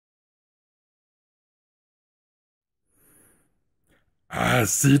I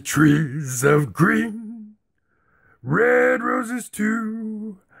see trees of green, red roses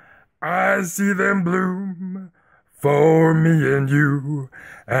too. I see them bloom for me and you.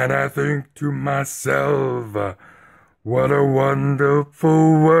 And I think to myself, what a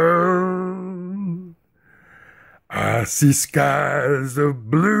wonderful world. I see skies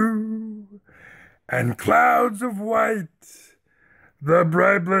of blue and clouds of white, the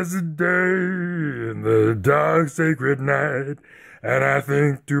bright blessed day and the dark sacred night. And I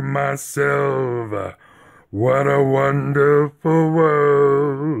think to myself, what a wonderful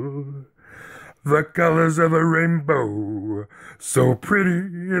world. The colors of the rainbow, so pretty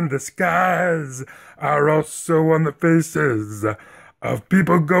in the skies, are also on the faces of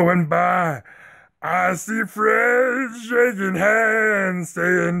people going by. I see friends shaking hands,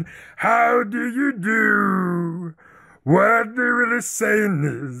 saying, how do you do? What they're really saying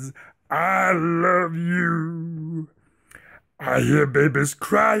is, I love you. I hear babies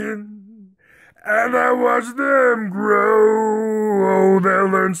crying, and I watch them grow. Oh, they'll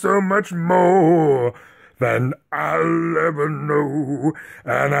learn so much more than I'll ever know.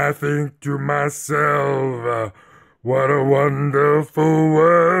 And I think to myself, what a wonderful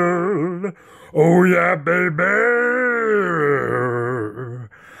world. Oh, yeah, baby.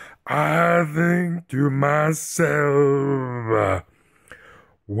 I think to myself,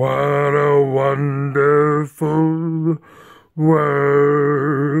 what a wonderful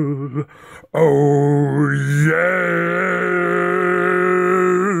world. Oh, yeah.